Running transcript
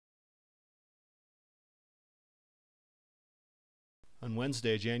On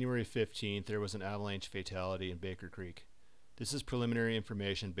Wednesday, January 15th, there was an avalanche fatality in Baker Creek. This is preliminary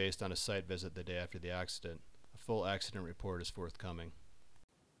information based on a site visit the day after the accident. A full accident report is forthcoming.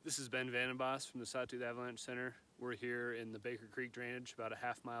 This is Ben Vandenbos from the Sawtooth Avalanche Center. We're here in the Baker Creek drainage, about a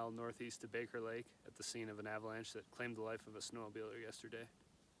half-mile northeast of Baker Lake, at the scene of an avalanche that claimed the life of a snowmobiler yesterday.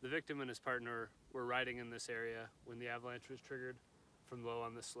 The victim and his partner were riding in this area when the avalanche was triggered from low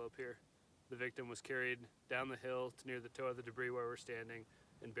on this slope here. The victim was carried down the hill to near the toe of the debris where we're standing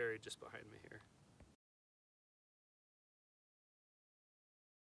and buried just behind me here.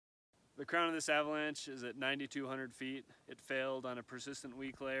 The crown of this avalanche is at 9,200 feet. It failed on a persistent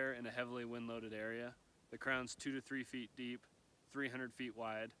weak layer in a heavily wind-loaded area. The crown's 2 to 3 feet deep, 300 feet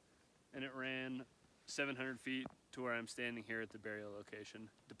wide, and it ran 700 feet to where I'm standing here at the burial location,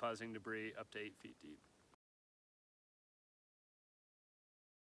 depositing debris up to 8 feet deep.